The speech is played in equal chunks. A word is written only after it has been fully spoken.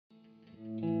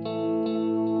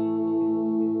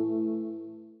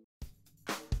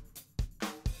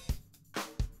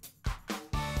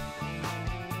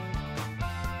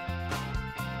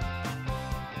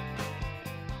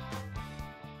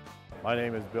My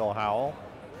name is Bill Howell.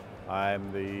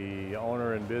 I'm the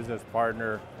owner and business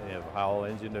partner of Howell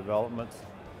Engine Developments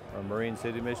from Marine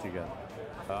City, Michigan.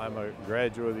 I'm a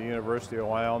graduate of the University of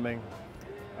Wyoming.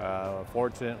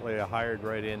 Fortunately, I hired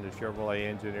right into Chevrolet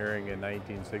engineering in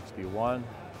 1961.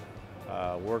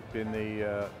 Worked in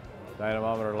the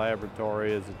dynamometer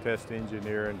laboratory as a test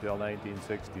engineer until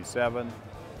 1967.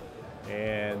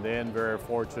 And then very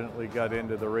fortunately got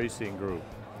into the racing group.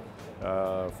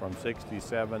 From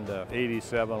 67 to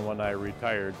 87 when I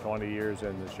retired, 20 years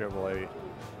in the Chevrolet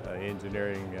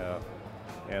engineering,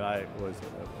 and I was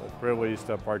privileged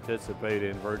to participate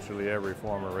in virtually every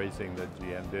form of racing that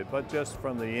GM did, but just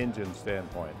from the engine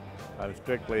standpoint. I'm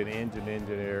strictly an engine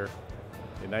engineer.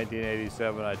 In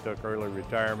 1987 I took early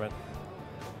retirement.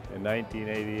 In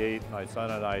 1988 my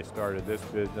son and I started this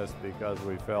business because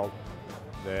we felt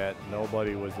that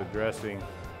nobody was addressing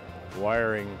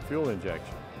wiring fuel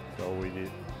injection. So we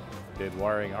did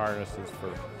wiring harnesses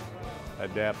for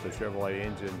adapt the Chevrolet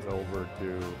engines over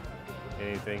to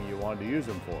anything you wanted to use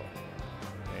them for.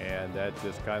 And that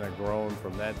just kind of grown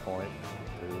from that point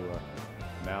to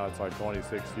now it's our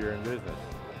 26th year in business.